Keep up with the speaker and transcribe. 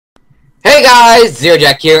Hey guys,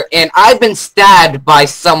 ZeroJak here, and I've been stabbed by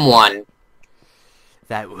someone.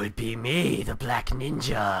 That would be me, the Black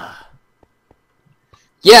Ninja.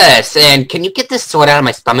 Yes, and can you get this sword out of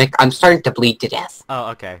my stomach? I'm starting to bleed to death.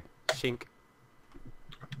 Oh, okay. Shink.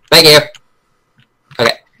 Thank you.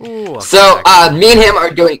 Okay. Ooh, so, me and him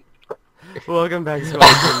are doing... Welcome back to my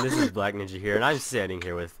stream. This is Black Ninja here, and I'm standing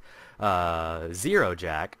here with,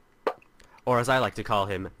 ZeroJak. Or as I like to call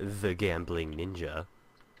him, the Gambling Ninja.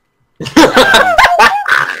 That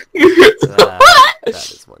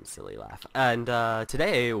is one silly laugh. And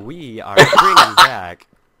today we are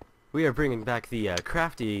bringing back the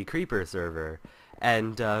Crafty Creeper server.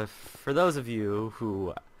 And for those of you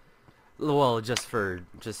who, well, just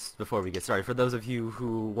before we get started, for those of you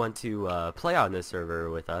who want to play on this server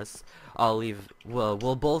with us,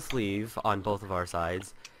 we'll both leave on both of our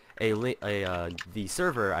sides the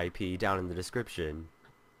server IP down in the description.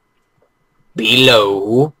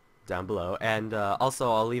 Down below, and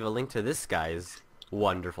also I'll leave a link to this guy's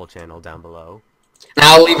wonderful channel down below. And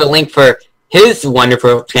I'll leave a link for his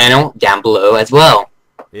wonderful channel down below as well.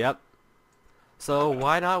 Yep. So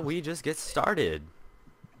why not we just get started?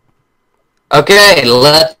 Okay,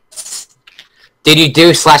 let's... Did you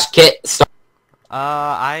do /kit?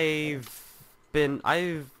 I've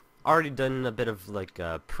already done a bit of like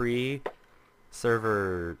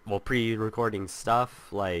pre-recording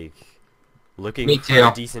stuff, like looking for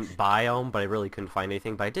a decent biome, but I really couldn't find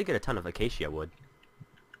anything. But I did get a ton of acacia wood.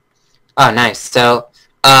 Oh, nice. So,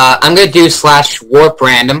 I'm gonna do /warp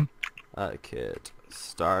random. Kit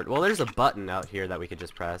start. Well, there's a button out here that we could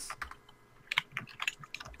just press.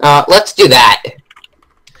 Let's do that.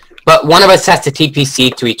 But one of us has to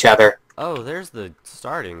TPC to each other. Oh, there's the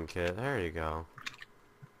starting kit. There you go.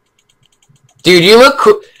 Dude, you look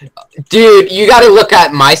cool. Dude, you gotta look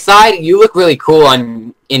at my side. You look really cool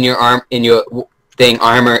in your armor.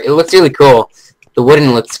 It looks really cool. The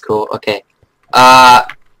wooden looks cool. Okay.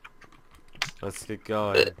 Let's get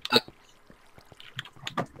going.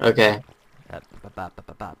 Okay. Oh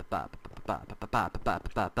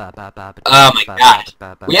my gosh.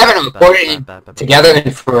 We haven't recorded together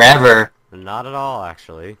in forever. Not at all,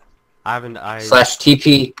 actually.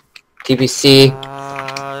 /TPC.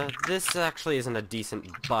 This actually isn't a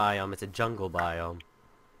decent biome. It's a jungle biome.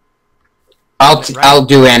 I'll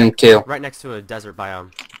do random too. Right next to a desert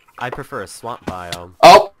biome. I prefer a swamp biome.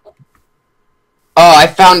 Oh, I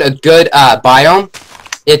found a good biome.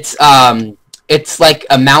 It's like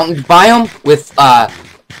a mountain biome with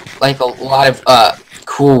like a lot of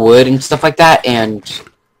cool wood and stuff like that, and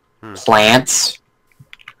plants.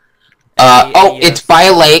 It's by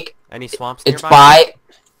a lake. Any swamps nearby? It's by...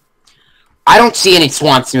 I don't see any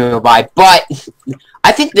swamps nearby, but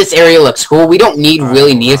I think this area looks cool. We don't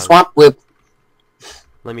really need a swamp. Let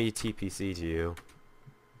me TPC to you.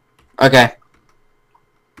 Okay.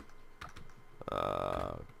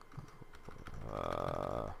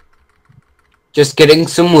 Just getting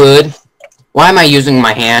some wood. Why am I using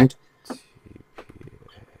my hand?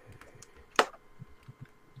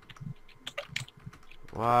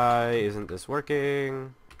 Why isn't this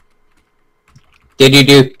working? Did you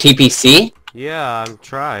do TPC? Yeah, I'm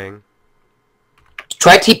trying.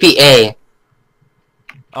 Try TPA.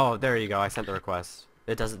 Oh, there you go. I sent the request.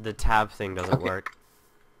 It doesn't. The tab thing doesn't work.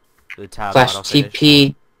 The tab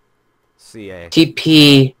 /TP CA.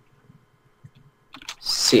 TP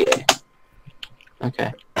CA.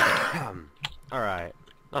 Okay. Alright.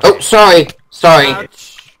 Okay. Oh, sorry.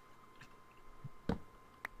 Ouch.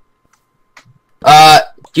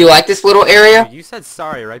 Do you like this little area? You said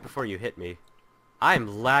sorry right before you hit me.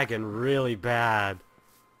 I'm lagging really bad.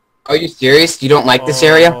 Are you serious? You don't like this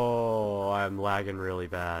area? Oh, I'm lagging really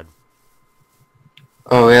bad.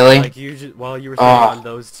 Oh, really? Like while you were standing on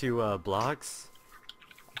those two blocks.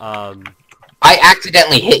 I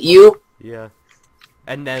accidentally hit you? Yeah.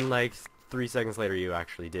 And then like 3 seconds later you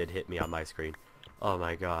actually did hit me on my screen. Oh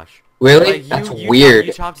my gosh. Really? Like, That's weird.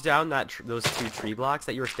 You chopped down those two tree blocks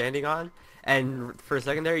that you were standing on, and for a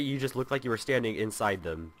second there you just looked like you were standing inside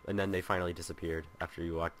them, and then they finally disappeared after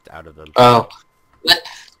you walked out of them. Oh.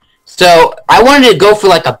 So, I wanted to go for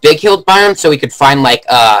like a big hill biome so we could find like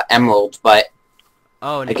emeralds, but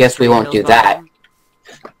I guess we won't do that.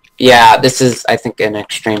 Yeah, this is, I think, in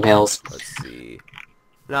extreme hills. Let's see.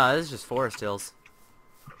 No, this is just forest hills.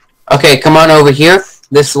 Okay, come on over here.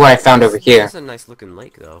 This is what I found over here. This is a nice looking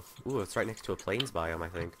lake, though. Ooh, it's right next to a plains biome, I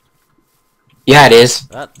think. Yeah, it is.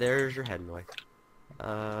 There's your head boy.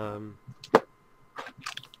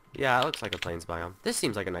 Yeah, it looks like a plains biome. This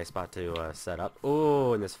seems like a nice spot to set up.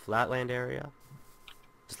 Ooh, in this flatland area.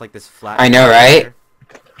 Just like this flat. I know, right?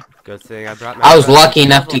 Good thing I brought my... I was lucky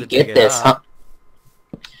enough to get this, huh?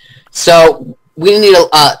 So we need to.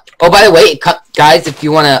 Oh, by the way, guys, if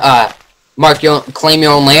you want to claim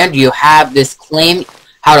your own land, you have this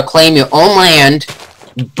how to claim your own land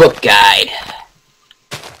book guide.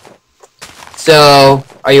 So,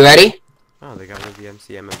 are you ready? Oh, they got rid of the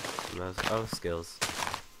MCMO skills.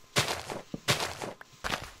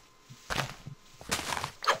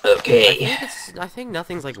 Okay. I think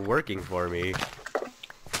nothing's like working for me.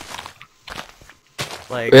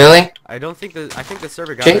 Like, really? I think the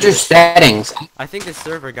server got change your settings. I think the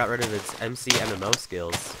server got rid of its MCMMO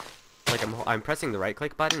skills. Like I'm pressing the right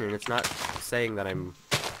click button and it's not saying that I'm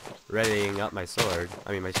readying up my sword.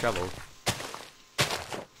 I mean my shovel.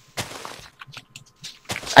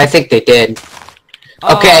 I think they did.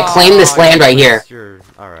 Okay, I claim this land right here.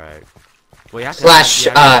 Alright. Well, you have to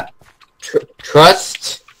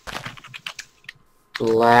trust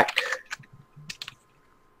black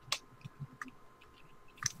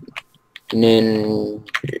ninja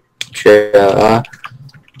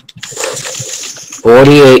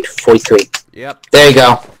 4843. Yep. There you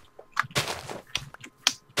go.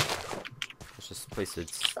 Let's just place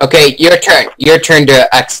it. Okay, your turn. Your turn to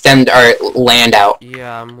extend our land out.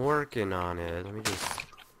 Yeah, I'm working on it. Let me just.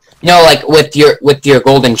 No, like with your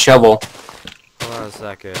golden shovel. Hold on a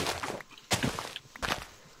second.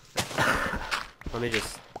 Let me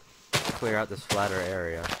just clear out this flatter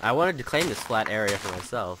area. I wanted to claim this flat area for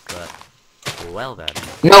myself, but well then.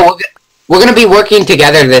 No, we're gonna be working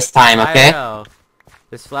together this time, okay? I know.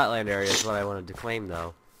 This flatland area is what I wanted to claim,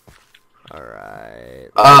 though.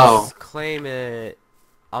 Alright. Oh. Claim it.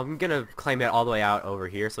 I'm gonna claim it all the way out over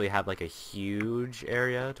here, so we have like a huge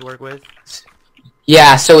area to work with.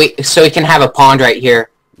 Yeah, so we can have a pond right here.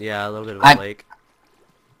 Yeah, a little bit of a lake.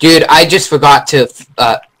 Dude, I just forgot to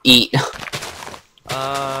eat.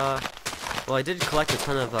 Well, I did collect a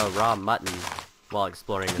ton of raw mutton while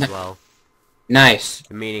exploring as well. Nice.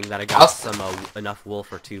 Meaning that I got some enough wool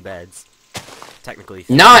for 2 beds. Technically.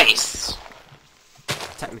 3. Nice.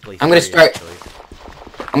 Technically. I'm gonna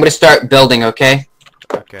start building. Okay.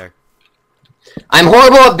 Okay. I'm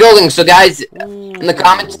horrible at building, so guys, in the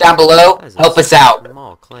comments down below, help us out.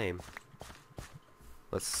 Small claim.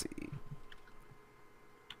 Let's see.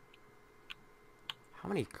 How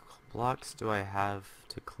many blocks do I have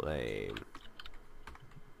to claim?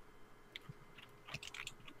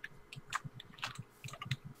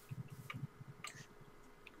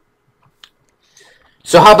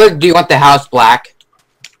 So how big do you want the house, Black?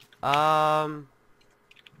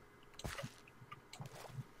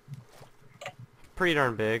 Pretty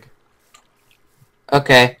darn big.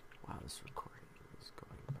 Okay. Wow, this recording is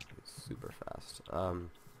going super fast. Now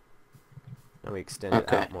we extend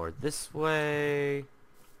it out more this way.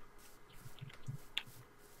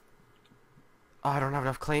 Oh, I don't have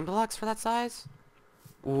enough claim blocks for that size?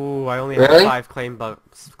 Ooh, I only have 5 claim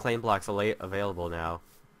blocks available now.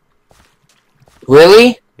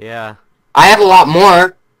 Really? Yeah. I have a lot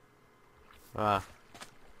more.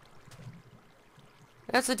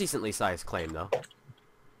 That's a decently sized claim, though.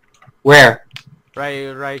 Where?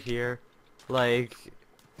 Right here. Like,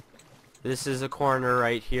 this is a corner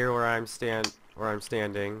right here where I'm standing.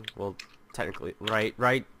 Well, technically, right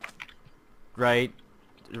behind.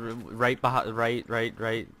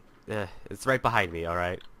 It's right behind me. All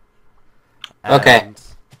right. Okay. And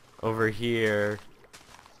over here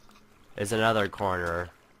is another corner.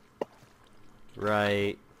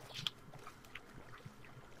 Right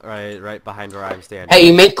behind where I'm standing. Hey,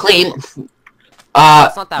 you may claim. It's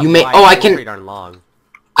not that wide. Oh, I can. Pretty darn long.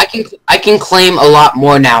 I can claim a lot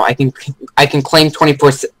more now. I can claim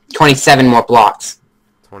 27 more blocks.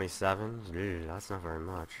 27? Dude, that's not very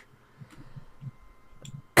much.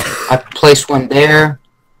 I placed one there.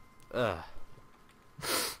 Ugh.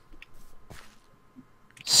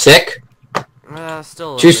 Sick.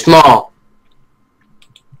 Still too small.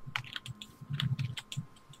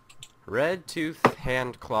 Red Tooth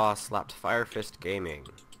Hand Claw slapped Fire Fist Gaming.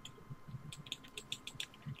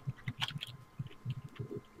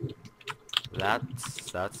 That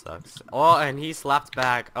sucks. Oh, and he slapped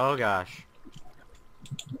back. Oh gosh.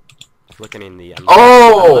 Looking in the.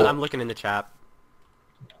 I'm looking in the chat.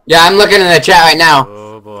 Yeah, I'm looking in the chat right now.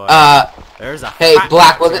 Oh boy. There's a. Hey,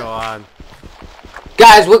 Black.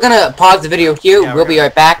 Guys, we're gonna pause the video here. Yeah, we'll be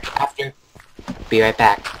right back after. Be right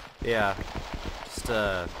back. Yeah. Just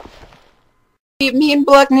Me and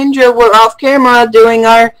Black Ninja were off camera doing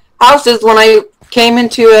our houses when I came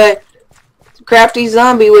into a Crafty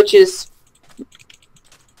zombie, which is.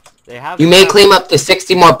 You may claim up to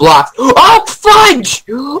 60 more blocks. Oh, fudge!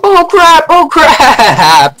 Oh, crap! Oh,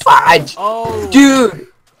 crap! Fudge! Oh! Dude!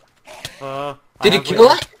 Did you kill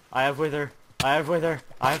it? I have wither. I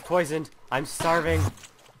have poisoned. I'm starving.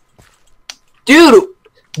 Dude,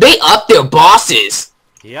 they upped their bosses.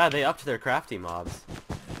 Yeah, they upped their crafty mobs.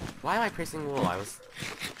 Why am I pressing wool?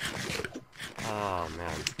 Oh,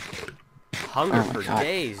 man. Hunger for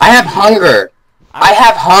days. I have hunger. I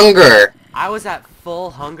have hunger. I was at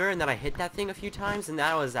full hunger, and then I hit that thing a few times, and then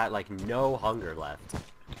I was at, like, no hunger left.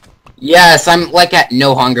 Yes, I'm, like, at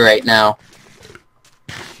no hunger right now.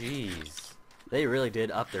 Jeez. They really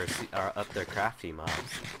did up their crafty mobs.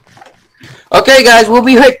 Okay, guys, we'll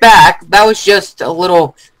be right back. That was just a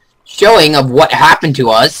little showing of what happened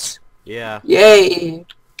to us. Yeah. Yay.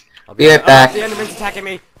 I'll be right back. Oh, the Enderman's attacking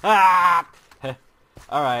me! Ah!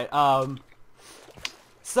 Alright,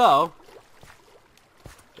 so,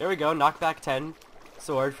 there we go, knockback 10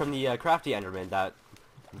 sword from the Crafty Enderman that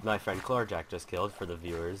my friend ZeroJak just killed for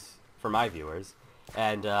my viewers.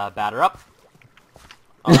 And, batter up.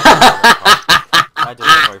 Oh, that didn't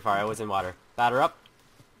go very far, I was in water. Batter up.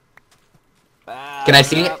 Can I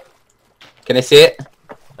see it? Can I see it?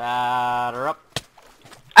 Batter up.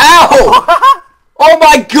 Ow! Oh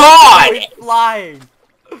my god! He's flying!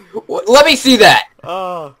 Let me see that!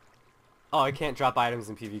 Oh, I can't drop items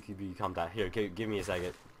in PvP combat. Here, give me a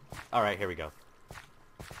second. Alright, here we go.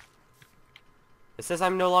 It says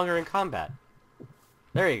I'm no longer in combat.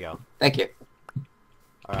 There you go. Thank you.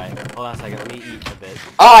 Alright, hold on a second. Let me eat a bit.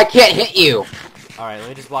 Oh, I can't hit you! Alright, let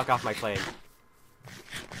me just walk off my claim.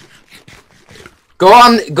 Go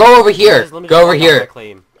over here. Go over here.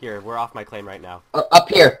 Claim. Here, we're off my claim right now. Up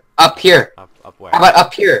here. Up here. Up where? How about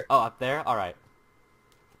up here? Oh, up there? Alright.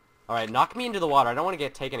 Alright, knock me into the water. I don't want to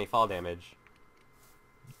take any fall damage.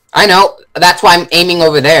 I know. That's why I'm aiming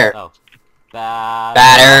over there. Oh.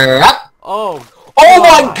 Batter up! Oh! Oh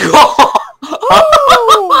my god!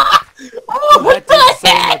 Oh, that did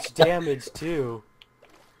so much damage, too.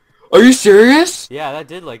 Are you serious? Yeah, that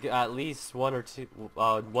did, like, at least one or two,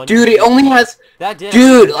 one... Dude, it only has... That did...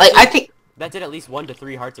 Dude, like, I think... That did at least 1 to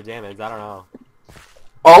 3 hearts of damage, I don't know.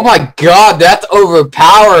 Oh my god, that's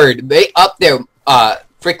overpowered! They upped their,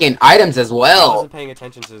 freaking items as well. I wasn't paying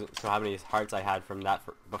attention to how many hearts I had from that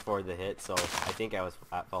before the hit, so I think I was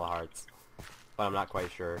at full hearts. But I'm not quite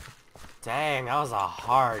sure. Dang, that was a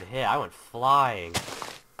hard hit. I went flying.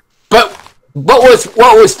 But what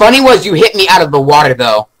was funny was you hit me out of the water,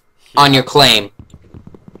 though. Yeah. On your claim.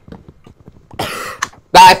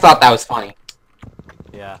 I thought that was funny.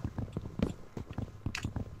 Yeah.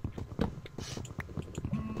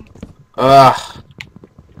 Ugh.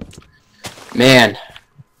 Man.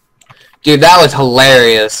 Dude, that was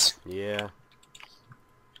hilarious. Yeah.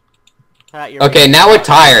 Okay, now we're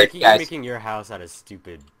tired, you're guys. making your house out of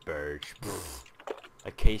stupid birch.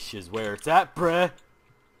 Acacia's where it's at, bruh.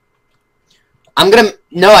 I'm gonna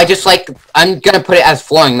put it as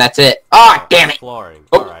flooring, that's it. Oh, damn it! Flooring.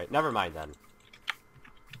 Oh. Alright, never mind then.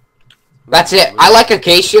 That's it. I like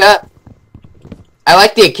acacia. I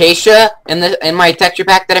like the acacia in my texture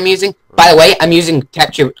pack that I'm using. By the way, I'm using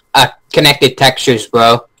connected textures,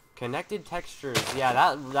 bro. Connected textures,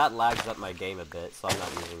 yeah, that lags up my game a bit, so I'm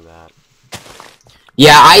not using that.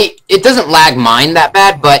 Yeah, it doesn't lag mine that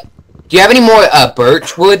bad, but do you have any more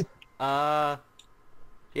birch wood? Yeah,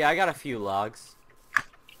 I got a few logs.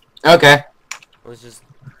 Okay. Let's just...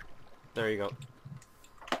 There you go.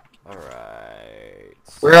 Alright.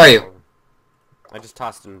 Where are you? I just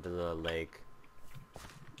tossed him into the lake.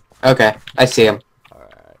 Okay, I see him.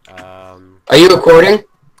 Alright, Are you recording?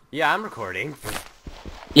 Yeah, I'm recording.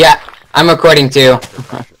 Yeah, I'm recording too.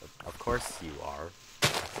 Of course you are.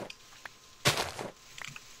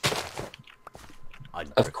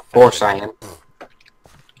 Of course I am.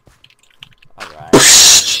 Alright.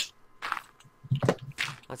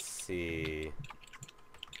 Let's see.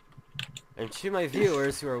 And to my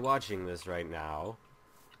viewers who are watching this right now,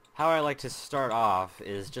 how I like to start off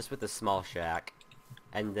is just with a small shack,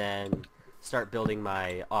 and then start building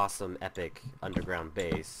my awesome epic underground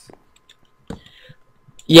base.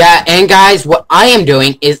 Yeah, and guys, what I am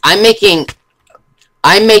doing is I'm making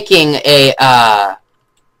a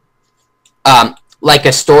like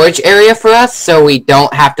a storage area for us, so we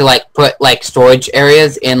don't have to like put like storage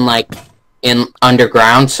areas in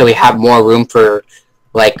underground, so we have more room for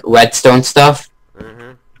like redstone stuff.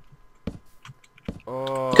 Mm-hmm.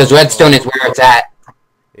 Because redstone is where it's at.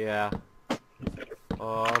 Yeah.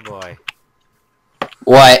 Oh boy.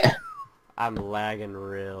 What? I'm lagging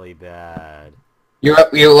really bad.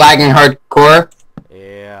 You're lagging hardcore?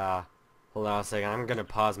 Yeah. Hold on a second. I'm gonna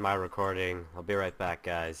pause my recording. I'll be right back,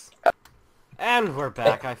 guys. And we're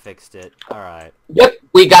back. I fixed it. Alright. Yep,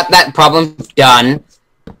 we got that problem done.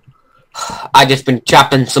 I just been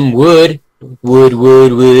chopping some wood. Wood.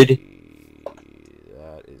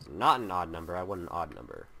 That is not an odd number. I want an odd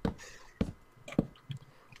number.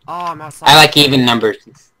 Oh, I'm outside. I like even numbers.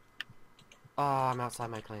 Oh, I'm outside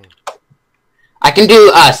my claim. I can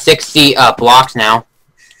do 60 blocks now.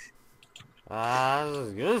 This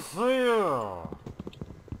is good for you.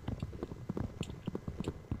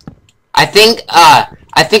 I think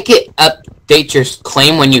it updates your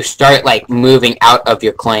claim when you start like moving out of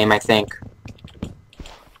your claim, I think.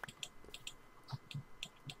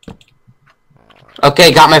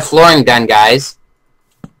 Okay, got my flooring done, guys.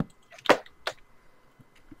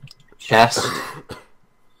 Chest.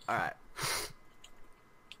 Alright.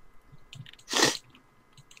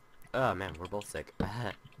 Oh man, we're both sick.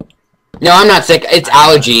 No, I'm not sick. It's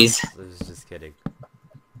allergies. I was just kidding.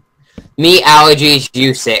 Me, allergies,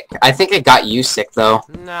 you sick. I think it got you sick, though.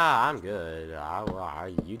 Nah, I'm good.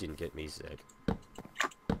 You didn't get me sick.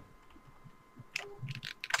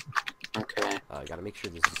 Okay. I gotta make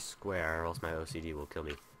sure this is square, or else my OCD will kill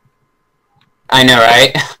me. I know,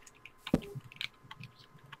 right?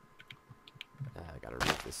 I gotta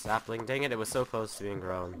remove this sapling. Dang it, it was so close to being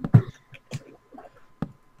grown.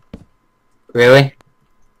 Really?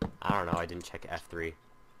 I don't know, I didn't check F3.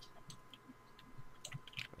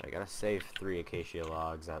 I gotta save 3 acacia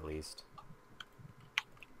logs, at least.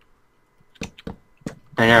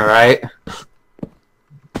 I know, right?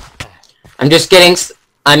 I'm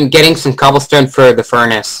getting some cobblestone for the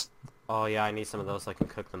furnace. Oh yeah, I need some of those so I can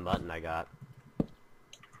cook the mutton I got.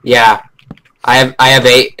 Yeah. I have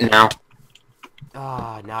 8 now.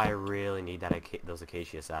 Ah, now I really need those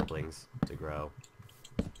acacia saplings to grow.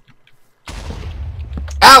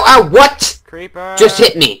 Ow, ow, what? Creeper! Just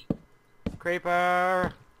hit me.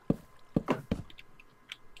 Creeper!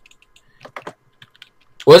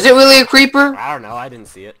 Was it really a creeper? I don't know, I didn't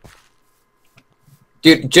see it.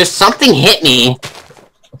 Dude, just something hit me.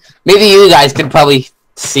 Maybe you guys could probably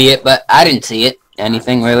see it, but I didn't see it.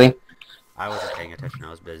 Anything, really? I wasn't paying attention,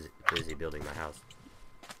 I was busy building my house.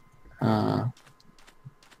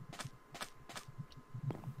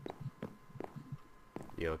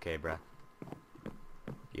 You okay, bruh?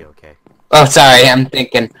 You okay? Oh, sorry, I'm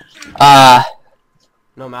thinking. No,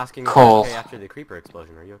 I'm asking coal. if you're okay after the creeper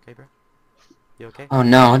explosion. Are you okay, bruh? You okay? Oh,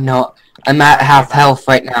 no. I'm at half health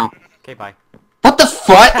right now. Okay, bye. What the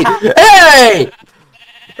fuck? Hey!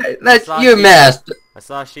 That's you messed. I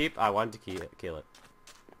saw a sheep, I wanted to kill it.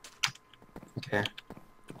 Okay.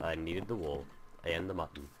 I needed the wool and the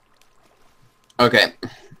mutton. Okay.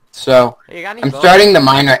 So, Hey, you got any I'm bones? starting the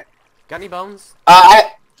mine right... Got any bones?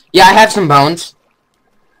 Yeah, I have some bones.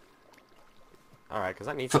 Alright, because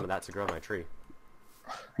I need some of that to grow my tree.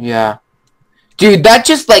 Yeah. Dude,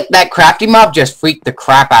 that Crafty mob just freaked the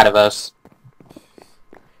crap out of us.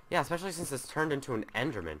 Yeah, especially since it's turned into an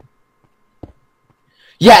Enderman.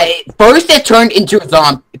 Yeah, first it turned into a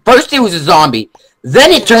zombie. First it was a zombie.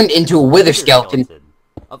 Then it turned into a wither skeleton.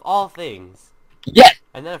 Of all things. Yeah.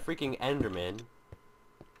 And then a freaking Enderman.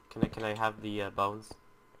 Can I have the bones?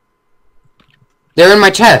 They're in my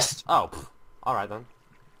chest. Oh, alright then.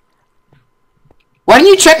 Why didn't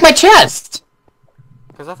you check my chest?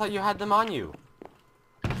 Because I thought you had them on you.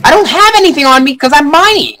 I don't have anything on me because I'm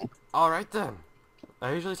mining. Alright then.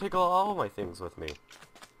 I usually take all my things with me.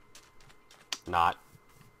 Not.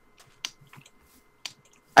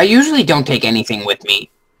 I usually don't take anything with me.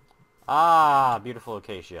 Ah, beautiful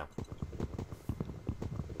acacia.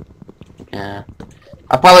 Yeah.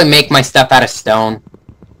 I'll probably make my stuff out of stone.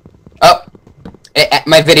 Oh.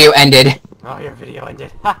 My video ended. Oh, your video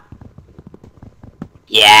ended. Ha!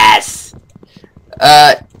 Yes.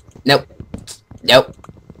 Nope. Nope.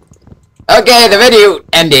 Okay, the video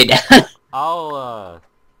ended. I'll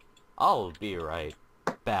be right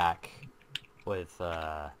back with,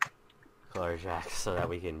 ZeroJak so that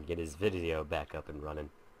we can get his video back up and running.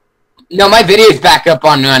 No, my video's back up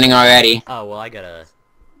on running already. Oh, well, I gotta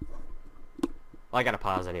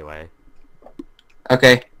pause anyway.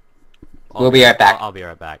 Okay. We'll be right back. I'll be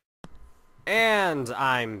right back. And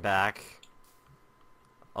I'm back.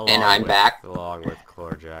 And I'm back. Along with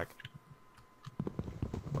ZeroJak.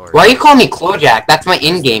 Why you call me ZeroJak? That's my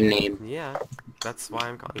in-game name. Yeah, that's why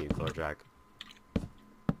I'm calling you ZeroJak.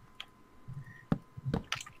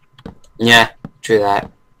 Yeah, true that.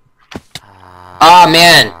 Ah,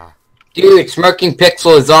 man. Dude, Smirking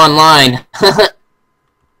Pixel is online.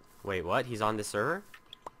 Wait, what? He's on the server?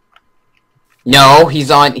 No,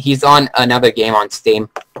 he's on another game on Steam.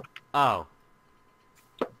 Oh.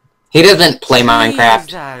 He doesn't play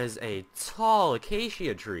Minecraft. That is a tall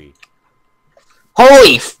acacia tree.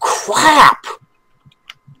 Holy crap!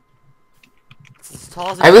 It's as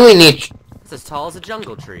tall as I really need... It's as tall as a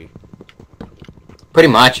jungle tree. Pretty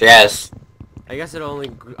much, yes. I guess it only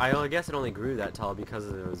grew that tall because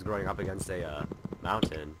it was growing up against a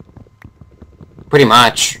mountain. Pretty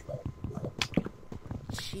much.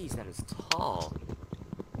 Jeez, that is tall.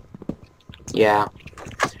 Yeah.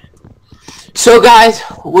 So guys,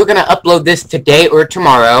 we're gonna upload this today or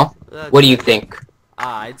tomorrow. What do you think?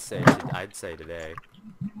 I'd say today.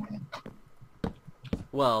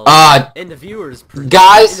 Well, in the viewers'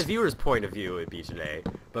 point of view, it'd be today.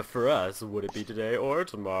 But for us, would it be today or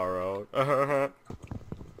tomorrow?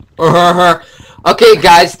 Okay,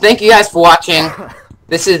 guys, thank you guys for watching.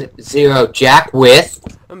 This is ZeroJak with...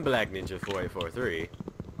 I'm Black Ninja 4843.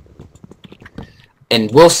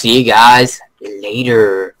 And we'll see you guys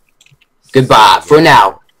later. Goodbye for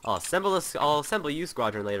now. I'll assemble you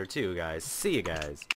squadron later too, guys. See you guys.